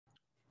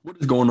What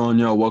is going on,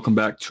 y'all? Welcome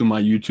back to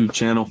my YouTube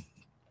channel.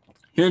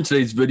 Here in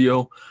today's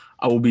video,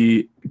 I will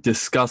be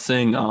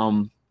discussing,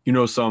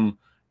 some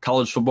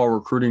college football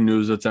recruiting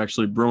news that's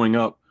actually brewing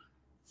up.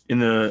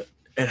 It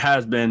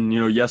has been,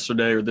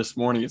 yesterday or this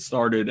morning it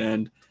started,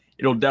 and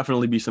it'll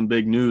definitely be some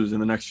big news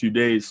in the next few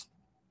days.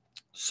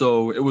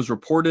 So it was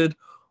reported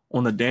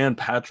on the Dan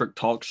Patrick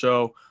talk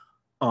show.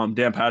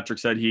 Dan Patrick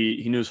said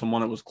he knew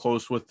someone that was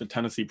close with the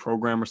Tennessee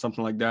program or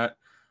something like that,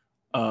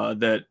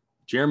 that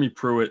Jeremy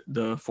Pruitt,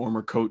 the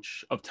former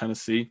coach of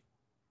Tennessee,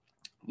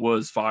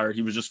 was fired.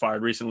 He was just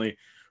fired recently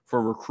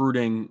for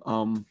recruiting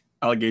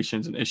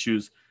allegations and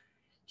issues.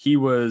 He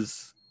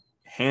was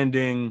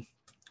handing,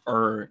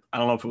 or I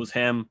don't know if it was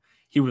him,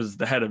 he was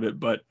the head of it,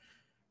 but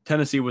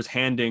Tennessee was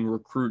handing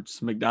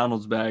recruits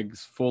McDonald's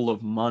bags full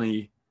of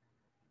money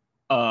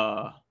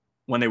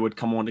when they would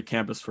come onto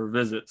campus for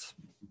visits.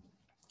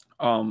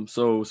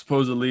 So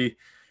supposedly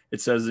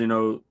it says,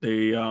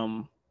 they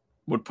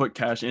would put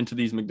cash into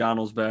these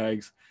McDonald's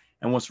bags.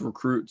 And once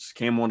recruits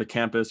came onto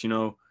campus,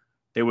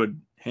 they would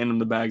hand them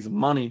the bags of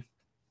money.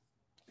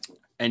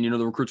 And,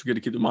 the recruits would get to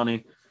keep the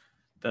money.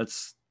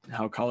 That's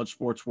how college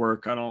sports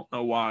work. I don't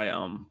know why a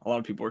lot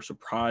of people are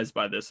surprised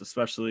by this,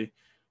 especially,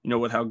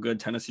 with how good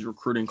Tennessee's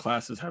recruiting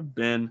classes have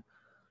been.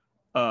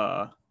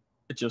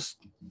 It just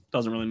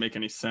doesn't really make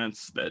any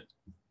sense that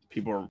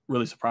people are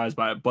really surprised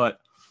by it. But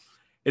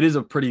it is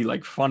a pretty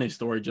funny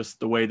story, just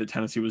the way that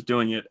Tennessee was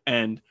doing it.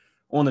 And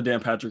on the Dan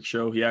Patrick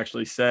show, he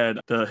actually said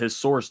his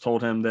source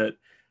told him that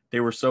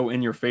they were so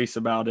in your face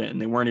about it and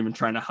they weren't even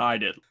trying to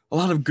hide it. A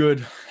lot of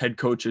good head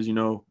coaches,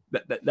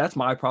 that's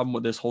my problem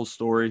with this whole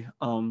story.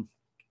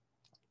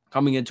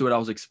 Coming into it, I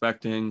was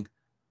expecting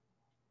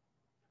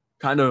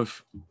kind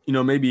of,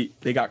 maybe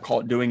they got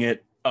caught doing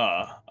it.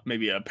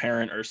 Maybe a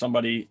parent or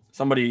somebody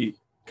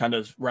kind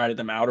of ratted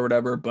them out or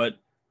whatever. But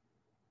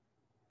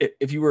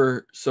if you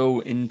were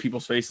so in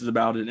people's faces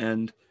about it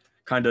and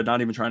kind of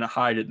not even trying to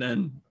hide it,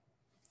 then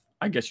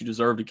I guess you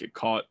deserve to get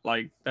caught.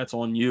 That's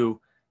on you.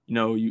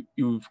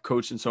 You've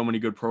coached in so many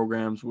good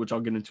programs, which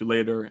I'll get into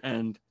later,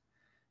 and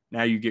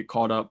now you get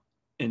caught up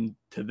into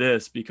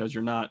this because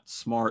you're not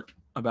smart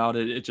about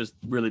it. It just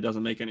really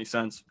doesn't make any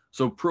sense.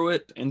 So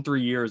Pruitt, in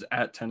 3 years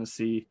at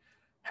Tennessee,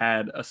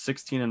 had a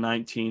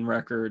 16-19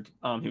 record.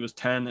 He was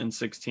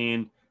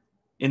 10-16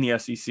 in the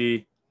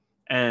SEC,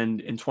 and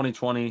in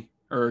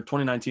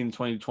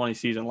 2019-2020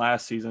 season,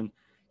 last season,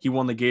 he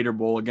won the Gator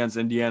Bowl against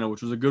Indiana,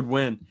 which was a good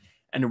win.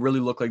 And it really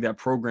looked like that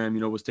program,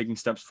 was taking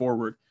steps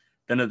forward.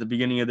 Then at the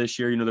beginning of this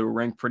year, they were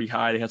ranked pretty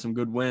high. They had some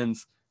good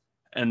wins,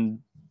 and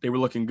they were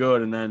looking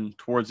good. And then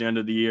towards the end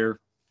of the year,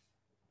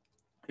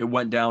 it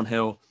went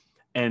downhill.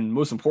 And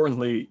most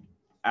importantly,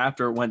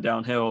 after it went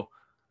downhill,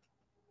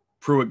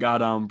 Pruitt got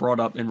brought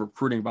up in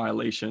recruiting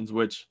violations,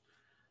 which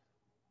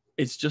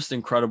it's just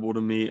incredible to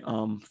me.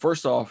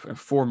 First off and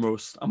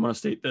foremost, I'm going to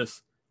state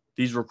this.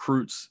 These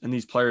recruits and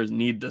these players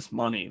need this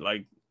money.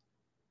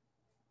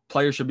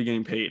 Players should be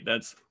getting paid.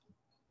 That's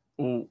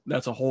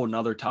a whole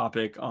nother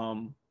topic.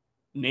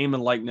 Name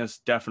and likeness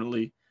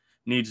definitely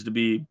needs to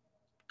be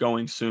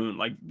going soon.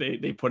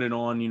 They put it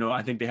on,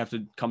 I think they have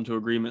to come to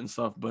agreement and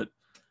stuff, but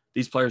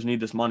these players need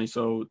this money.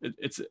 So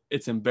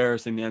it's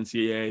embarrassing, the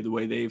NCAA, the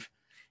way they've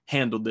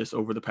handled this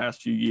over the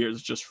past few years.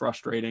 It's just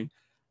frustrating.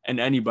 And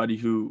anybody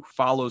who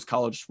follows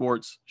college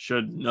sports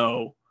should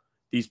know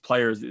these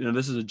players,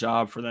 this is a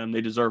job for them.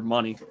 They deserve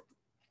money.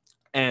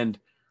 And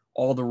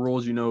all the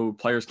rules,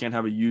 players can't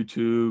have a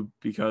YouTube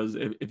because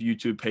if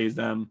YouTube pays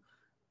them,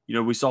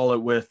 we saw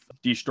it with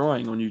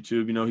Destroying on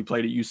YouTube. He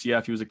played at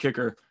UCF. He was a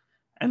kicker.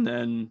 And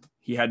then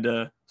he had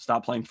to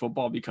stop playing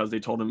football because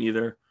they told him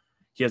either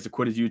he has to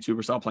quit his YouTube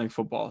or stop playing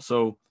football.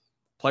 So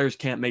players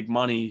can't make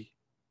money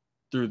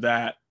through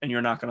that, and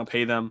you're not going to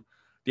pay them.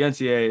 The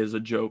NCAA is a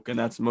joke, and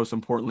that's most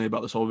importantly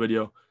about this whole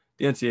video.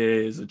 The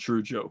NCAA is a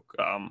true joke.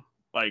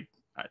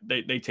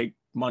 They take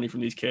money from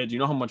these kids. You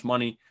know how much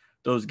money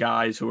those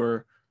guys who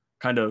are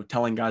kind of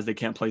telling guys they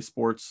can't play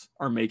sports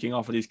are making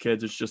off of these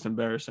kids? It's just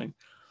embarrassing.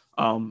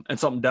 And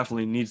something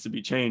definitely needs to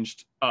be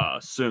changed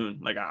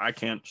soon. I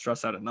can't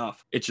stress that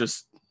enough. It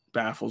just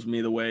baffles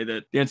me the way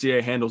that the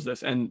NCAA handles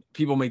this. And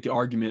people make the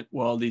argument,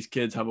 well, these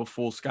kids have a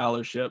full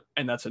scholarship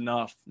and that's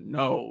enough.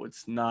 No,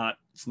 it's not.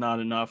 It's not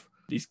enough.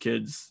 These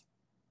kids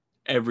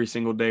every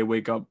single day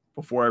wake up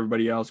before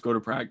everybody else, go to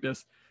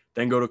practice,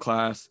 then go to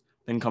class,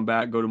 then come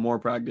back, go to more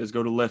practice,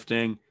 go to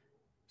lifting,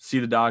 see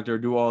the doctor,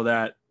 do all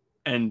that,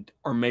 and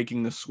are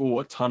making the school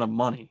a ton of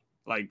money.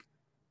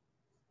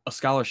 A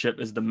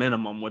scholarship is the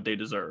minimum what they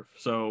deserve.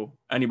 So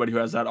anybody who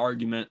has that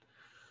argument,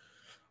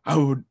 I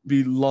would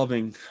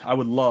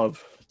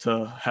love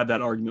to have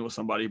that argument with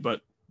somebody.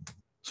 But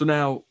so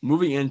now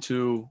moving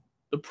into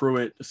the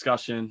Pruitt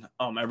discussion,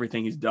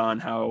 everything he's done,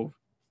 how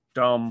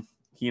dumb,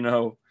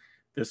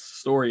 this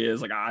story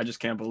is. I just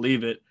can't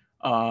believe it.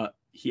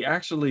 He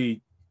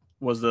actually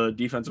was the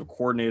defensive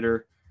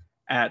coordinator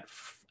at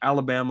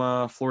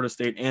Alabama, Florida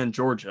State, and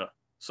Georgia.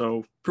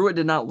 So Pruitt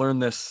did not learn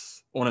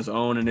this on his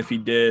own. And if he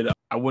did,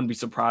 I wouldn't be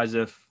surprised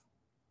if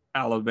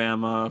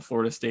Alabama,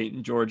 Florida State,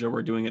 and Georgia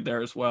were doing it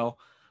there as well.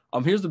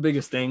 Here's the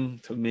biggest thing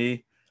to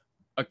me.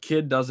 A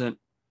kid doesn't,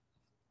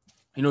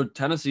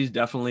 Tennessee's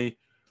definitely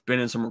been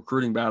in some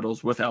recruiting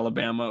battles with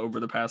Alabama over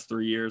the past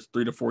 3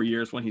 to 4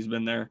 years when he's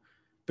been there.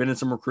 Been in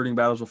some recruiting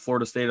battles with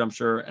Florida State, I'm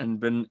sure, and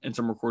been in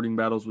some recruiting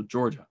battles with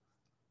Georgia.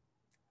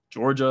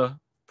 Georgia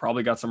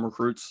probably got some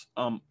recruits.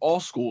 All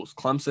schools,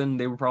 Clemson,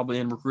 they were probably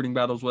in recruiting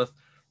battles with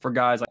for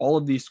guys. All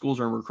of these schools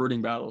are in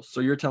recruiting battles.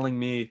 So you're telling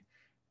me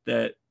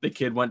that the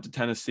kid went to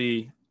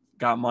Tennessee,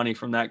 got money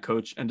from that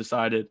coach, and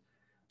decided,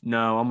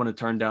 no, I'm going to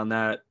turn down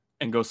that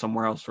and go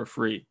somewhere else for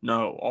free.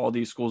 No, all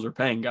these schools are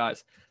paying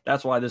guys.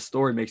 That's why this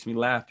story makes me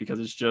laugh, because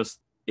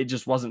it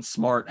just wasn't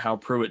smart how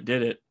Pruitt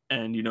did it.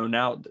 And,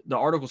 now the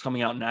article's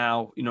coming out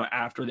now,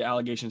 after the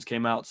allegations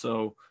came out.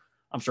 So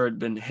I'm sure it'd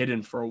been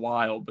hidden for a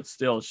while, but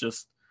still, it's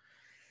just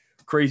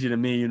crazy to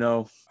me,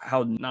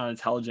 how not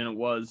intelligent it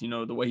was,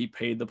 the way he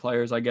paid the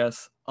players, I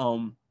guess.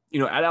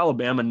 At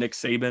Alabama, Nick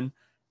Saban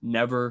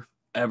never,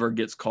 ever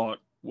gets caught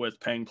with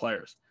paying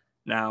players.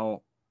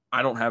 Now,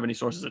 I don't have any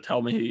sources that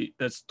told me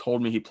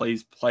he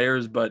pays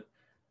players, but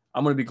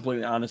I'm going to be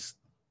completely honest.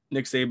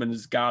 Nick Saban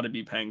has got to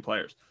be paying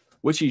players,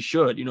 which he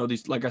should.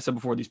 These, like I said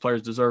before, these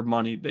players deserve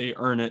money. They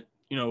earn it,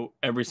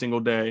 every single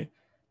day.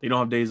 They don't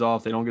have days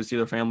off. They don't get to see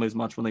their families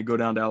much when they go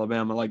down to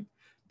Alabama. Like,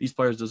 these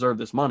players deserve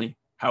this money.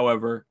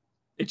 However,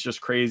 it's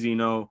just crazy,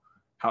 how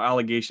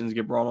allegations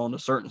get brought on to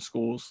certain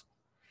schools,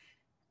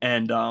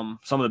 and some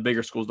of the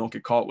bigger schools don't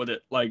get caught with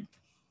it. Like,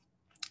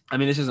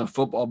 this isn't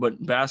football,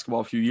 but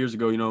basketball a few years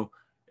ago,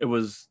 it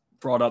was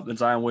brought up that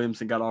Zion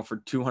Williamson got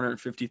offered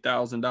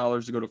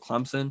 $250,000 to go to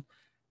Clemson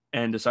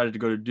and decided to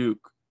go to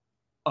Duke.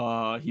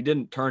 He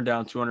didn't turn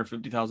down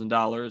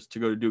 $250,000 to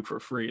go to Duke for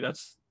free.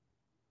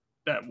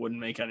 That wouldn't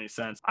make any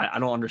sense. I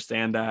don't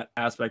understand that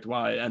aspect,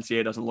 why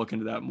NCAA doesn't look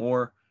into that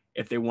more.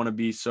 If they want to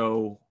be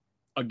so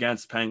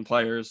against paying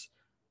players,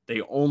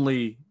 they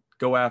only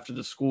go after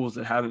the schools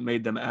that haven't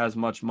made them as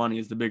much money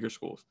as the bigger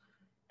schools.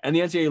 And the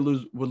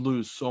NCAA would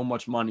lose so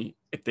much money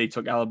if they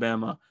took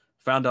Alabama,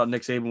 found out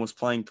Nick Saban was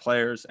playing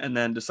players, and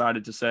then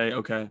decided to say,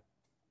 okay,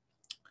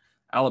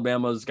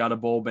 Alabama's got a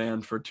bowl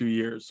ban for 2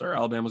 years, or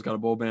Alabama's got a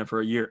bowl ban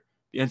for a year.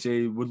 The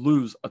NCAA would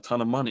lose a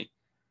ton of money.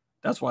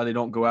 That's why they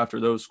don't go after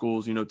those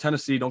schools.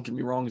 Tennessee, don't get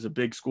me wrong, is a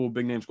big school,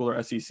 big name school,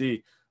 or SEC,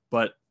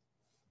 but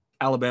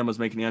Alabama's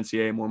making the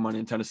NCAA more money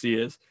than Tennessee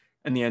is.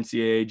 And the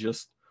NCAA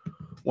just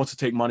wants to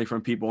take money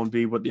from people and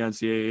be what the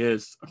NCAA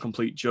is, a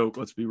complete joke.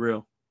 Let's be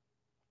real.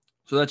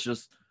 So that's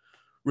just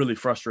really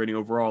frustrating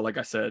overall. Like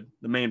I said,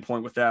 the main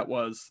point with that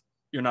was,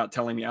 you're not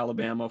telling me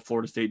Alabama,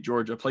 Florida State,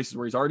 Georgia, places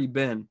where he's already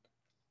been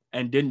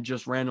and didn't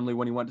just randomly,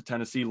 when he went to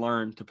Tennessee,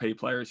 learn to pay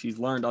players. He's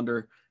learned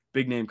under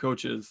big name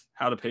coaches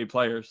how to pay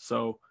players.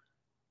 So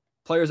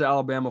players at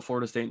Alabama,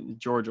 Florida State, and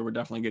Georgia were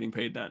definitely getting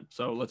paid then.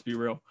 So let's be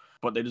real.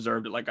 But they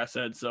deserved it, like I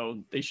said.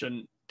 So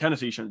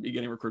Tennessee shouldn't be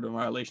getting recruiting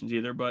violations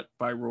either. But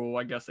by rule,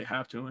 I guess they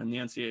have to. And the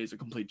NCAA is a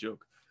complete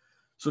joke.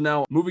 So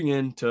now moving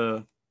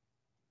into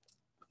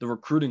the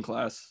recruiting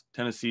class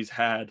Tennessee's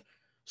had.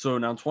 So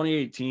now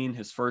 2018,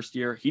 his first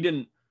year, he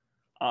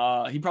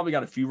probably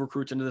got a few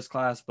recruits into this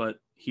class, but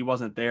he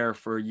wasn't there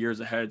for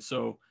years ahead.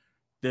 So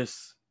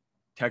this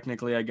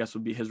technically, I guess,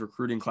 would be his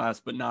recruiting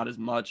class, but not as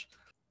much.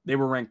 They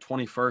were ranked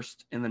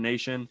 21st in the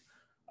nation.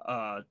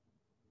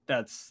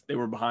 They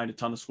were behind a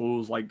ton of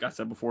schools, like I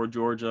said before,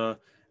 Georgia,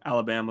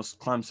 Alabama,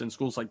 Clemson,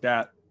 schools like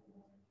that.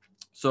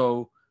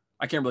 So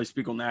I can't really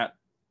speak on that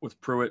with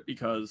Pruitt,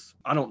 because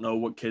I don't know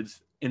what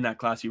kids in that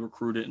class he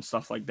recruited and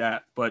stuff like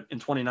that. But in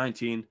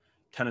 2019,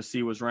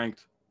 Tennessee was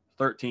ranked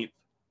 13th.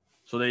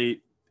 So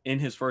in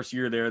his first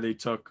year there, they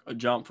took a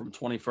jump from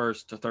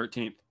 21st to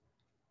 13th.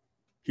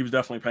 He was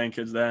definitely paying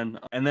kids then.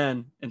 And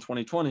then in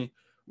 2020,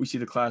 we see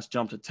the class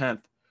jump to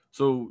 10th.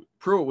 So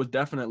Pruitt was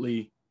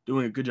definitely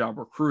doing a good job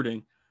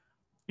recruiting.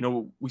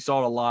 We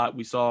saw it a lot.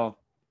 We see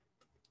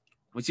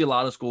a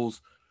lot of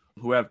schools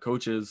who have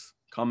coaches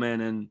come in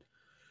and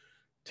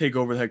take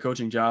over the head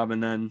coaching job,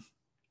 and then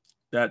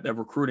that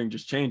recruiting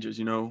just changes.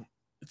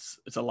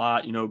 It's a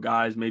lot,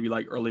 guys, maybe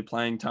like early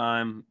playing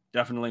time,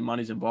 definitely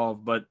money's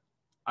involved, but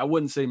I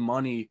wouldn't say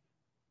money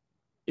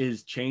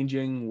is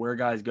changing where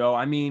guys go.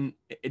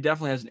 It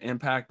definitely has an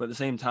impact, but at the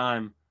same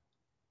time,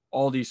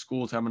 all these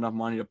schools have enough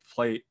money to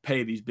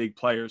pay these big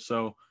players.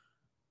 So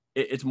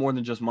it's more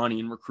than just money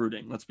in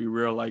recruiting. Let's be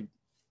real. Like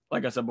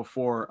I said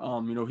before,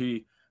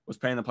 he was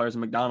paying the players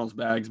in McDonald's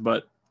bags,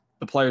 but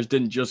the players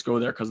didn't just go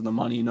there because of the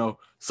money.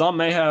 Some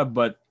may have,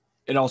 but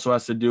it also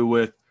has to do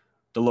with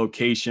the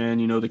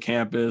location, the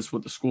campus,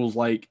 what the school's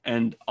like,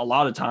 and a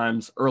lot of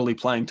times early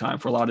playing time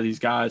for a lot of these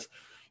guys.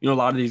 A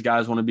lot of these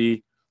guys want to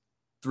be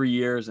 3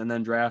 years and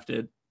then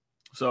drafted.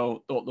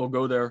 So they'll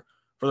go there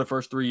for the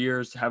first 3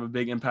 years, have a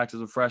big impact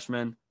as a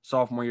freshman,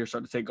 sophomore year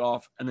start to take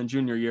off, and then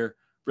junior year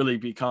really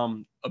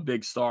become a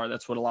big star.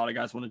 That's what a lot of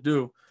guys want to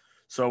do.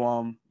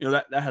 So,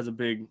 that has a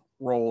big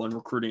role in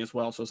recruiting as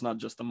well. So it's not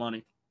just the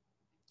money.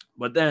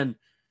 But then,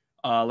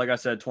 like I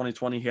said,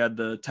 2020, he had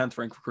the 10th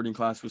ranked recruiting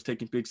class, was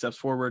taking big steps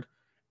forward.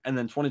 And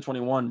then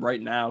 2021,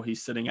 right now,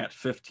 he's sitting at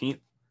 15th.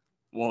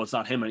 Well, it's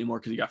not him anymore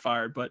because he got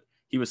fired, but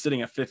he was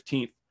sitting at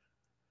 15th.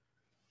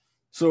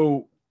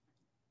 So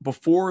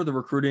before the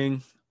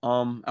recruiting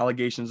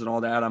allegations and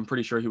all that, I'm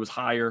pretty sure he was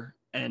higher.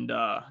 And,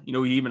 he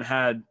even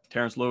had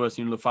Terrence Lewis,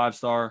 the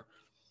 5-star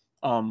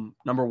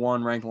number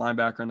 1 ranked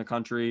linebacker in the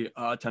country.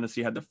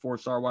 Tennessee had the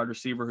 4-star wide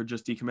receiver who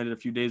just decommitted a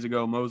few days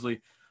ago,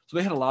 Mosley. So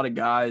they had a lot of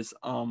guys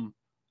that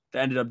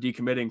ended up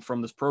decommitting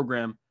from this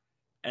program.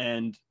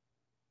 And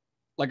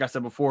like I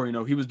said before,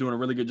 he was doing a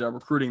really good job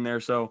recruiting there.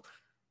 So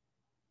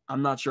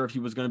I'm not sure if he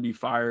was going to be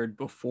fired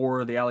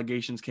before the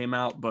allegations came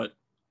out, but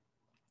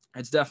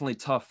it's definitely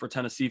tough for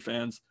Tennessee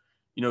fans,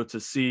 to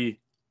see,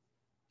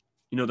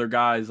 their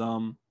guys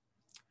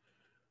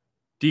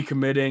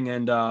decommitting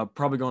and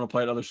probably going to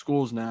play at other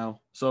schools now.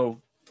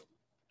 So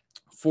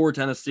for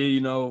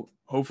Tennessee,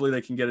 hopefully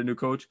they can get a new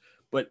coach.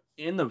 But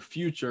in the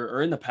future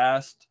or in the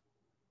past,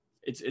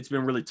 it's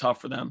been really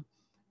tough for them.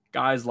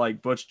 Guys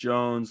like Butch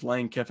Jones,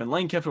 Lane Kiffin.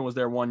 Lane Kiffin was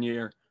there 1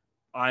 year.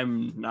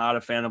 I'm not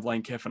a fan of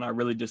Lane Kiffin. I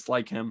really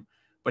dislike him.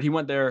 But he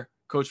went there,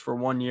 coached for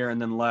 1 year, and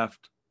then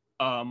left.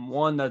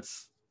 One,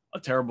 that's a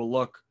terrible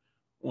look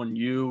when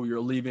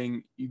you're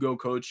leaving. You go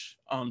coach,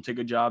 take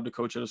a job to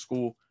coach at a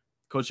school,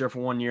 coach there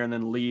for 1 year, and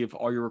then leave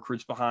all your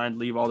recruits behind,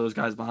 leave all those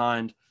guys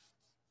behind,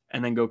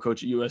 and then go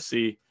coach at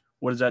USC.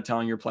 What is that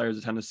telling your players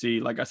at Tennessee?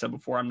 Like I said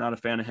before, I'm not a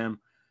fan of him.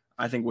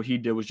 I think what he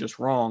did was just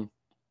wrong.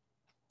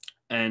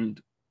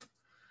 And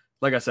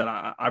like I said,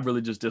 I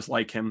really just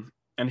dislike him.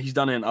 And he's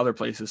done it in other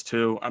places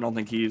too. I don't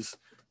think he's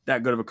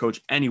that good of a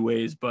coach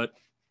anyways, but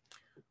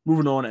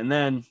moving on. And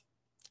then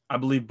I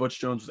believe Butch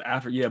Jones was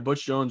after. Yeah,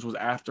 Butch Jones was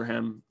after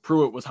him.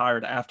 Pruitt was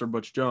hired after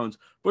Butch Jones.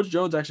 Butch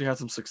Jones actually had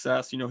some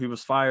success. He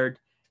was fired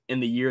in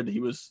the year that he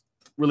was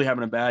really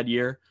having a bad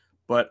year.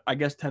 But I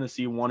guess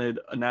Tennessee wanted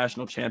a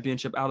national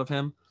championship out of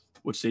him,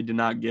 which they did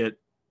not get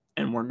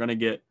and weren't going to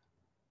get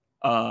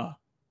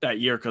that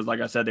year because,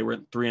 like I said, they were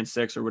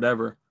 3-6 or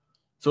whatever.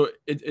 So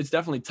it's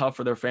definitely tough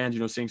for their fans,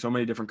 seeing so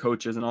many different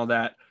coaches and all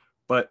that.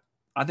 But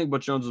I think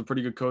Butch Jones was a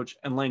pretty good coach.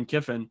 And Lane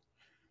Kiffin,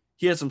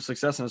 he had some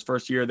success in his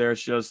first year there.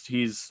 It's just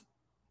he's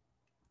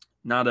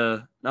not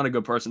a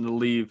good person to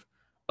leave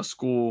a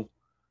school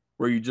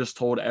where you just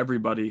told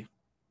everybody,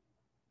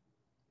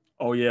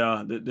 oh,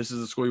 yeah, this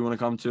is a school you want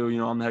to come to.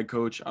 I'm the head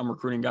coach. I'm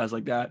recruiting guys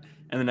like that.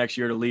 And the next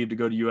year to leave to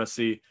go to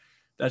USC.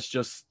 That's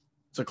just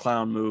it's a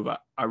clown move.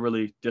 I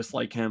really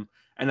dislike him.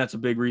 And that's a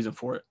big reason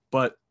for it.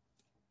 But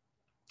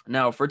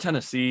now for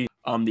Tennessee,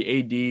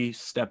 the AD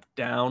stepped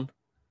down.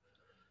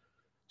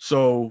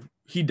 So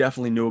he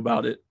definitely knew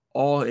about it.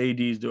 All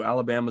ADs do.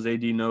 Alabama's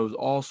AD knows.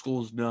 All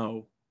schools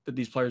know that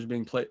these players are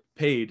being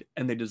paid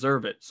and they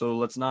deserve it. So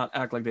let's not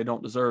act like they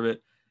don't deserve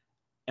it.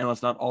 And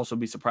let's not also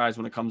be surprised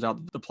when it comes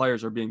out that the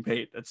players are being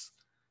paid. That's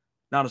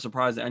not a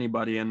surprise to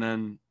anybody. And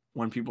then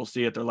when people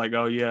see it, they're like,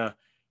 oh, yeah,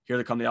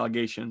 here come the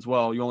allegations.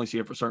 Well, you only see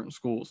it for certain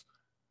schools.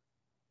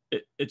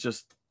 It's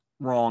just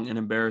wrong and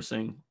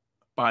embarrassing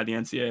by the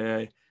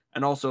NCAA.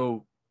 And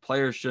also,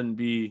 players shouldn't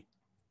be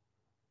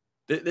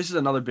 – this is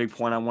another big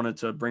point I wanted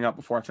to bring up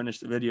before I finish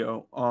the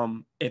video.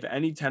 If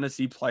any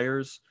Tennessee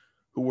players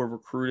who were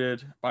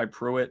recruited by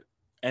Pruitt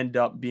end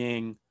up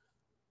being,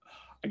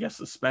 I guess,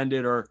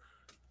 suspended or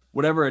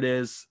whatever it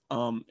is,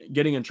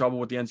 getting in trouble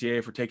with the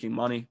NCAA for taking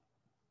money,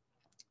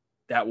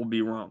 that will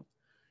be wrong.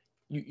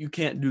 You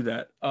can't do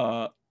that.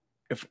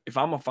 If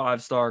I'm a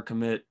 5-star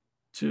commit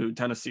to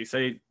Tennessee,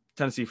 say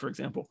Tennessee, for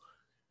example,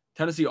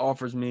 Tennessee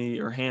offers me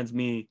or hands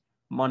me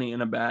money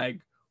in a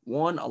bag.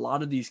 One, a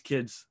lot of these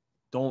kids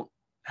don't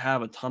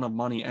have a ton of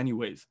money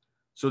anyways,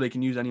 so they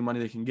can use any money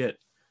they can get.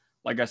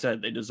 Like I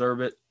said, they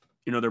deserve it.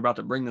 They're about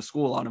to bring the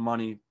school a lot of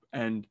money,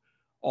 and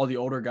all the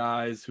older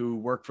guys who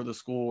work for the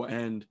school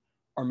and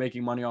are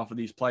making money off of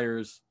these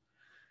players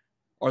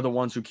are the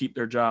ones who keep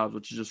their jobs,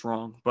 which is just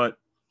wrong. But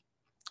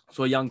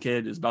so a young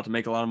kid is about to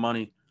make a lot of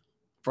money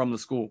from the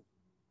school.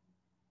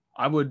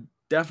 I would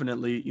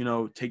definitely,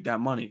 take that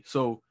money.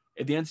 So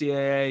if the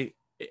NCAA,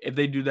 if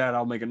they do that,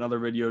 I'll make another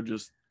video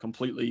just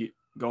completely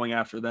going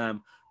after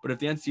them. But if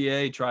the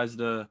NCAA tries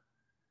to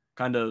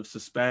kind of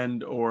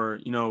suspend or,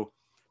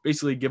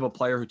 basically give a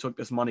player who took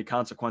this money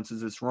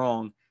consequences, it's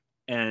wrong.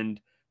 And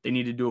they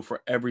need to do it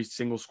for every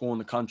single school in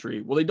the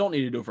country. Well, they don't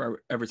need to do it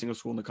for every single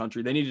school in the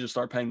country. They need to just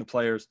start paying the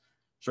players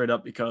straight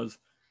up because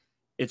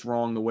it's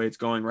wrong the way it's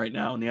going right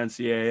now in the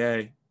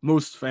NCAA.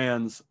 Most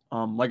fans,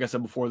 like I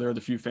said before, there are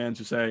the few fans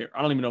who say,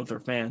 I don't even know if they're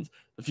fans,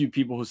 the few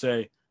people who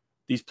say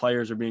these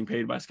players are being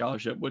paid by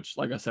scholarship, which,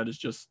 like I said, is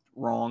just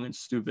wrong and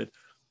stupid.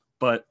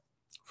 But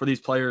for these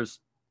players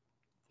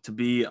to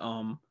be,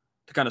 to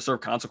kind of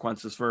serve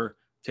consequences for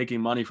taking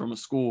money from a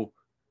school,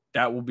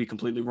 that will be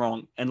completely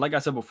wrong. And like I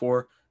said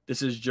before,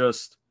 this is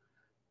just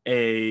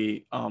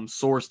a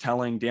source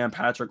telling Dan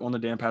Patrick on the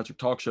Dan Patrick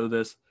talk show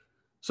this.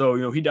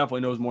 So, he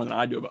definitely knows more than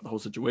I do about the whole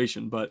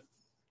situation. But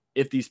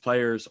if these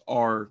players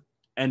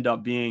end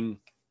up being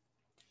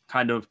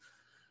kind of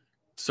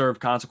serve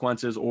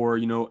consequences or,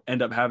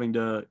 end up having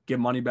to give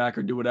money back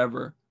or do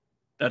whatever,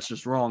 that's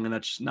just wrong. And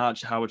that's not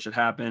how it should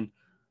happen.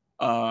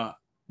 The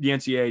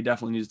NCAA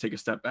definitely needs to take a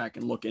step back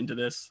and look into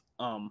this,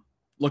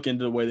 look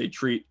into the way they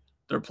treat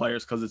their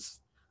players because it's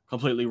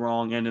completely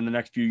wrong. And in the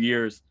next few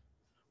years,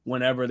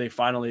 whenever they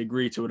finally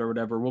agree to it or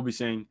whatever, we'll be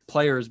seeing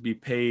players be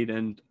paid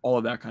and all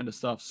of that kind of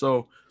stuff.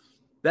 So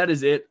that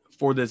is it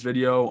for this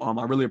video.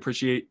 I really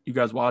appreciate you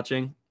guys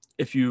watching.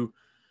 If you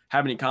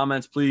have any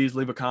comments, please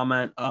leave a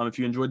comment. If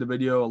you enjoyed the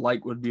video, a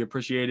like would be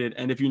appreciated.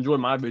 And if you enjoyed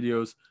my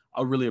videos,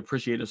 I would really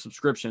appreciate a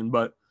subscription.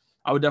 But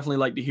I would definitely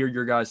like to hear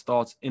your guys'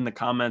 thoughts in the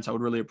comments. I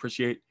would really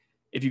appreciate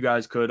if you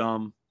guys could,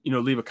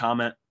 leave a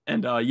comment.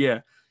 And yeah,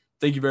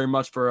 thank you very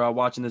much for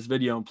watching this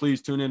video. And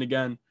please tune in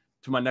again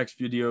to my next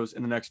videos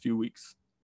in the next few weeks.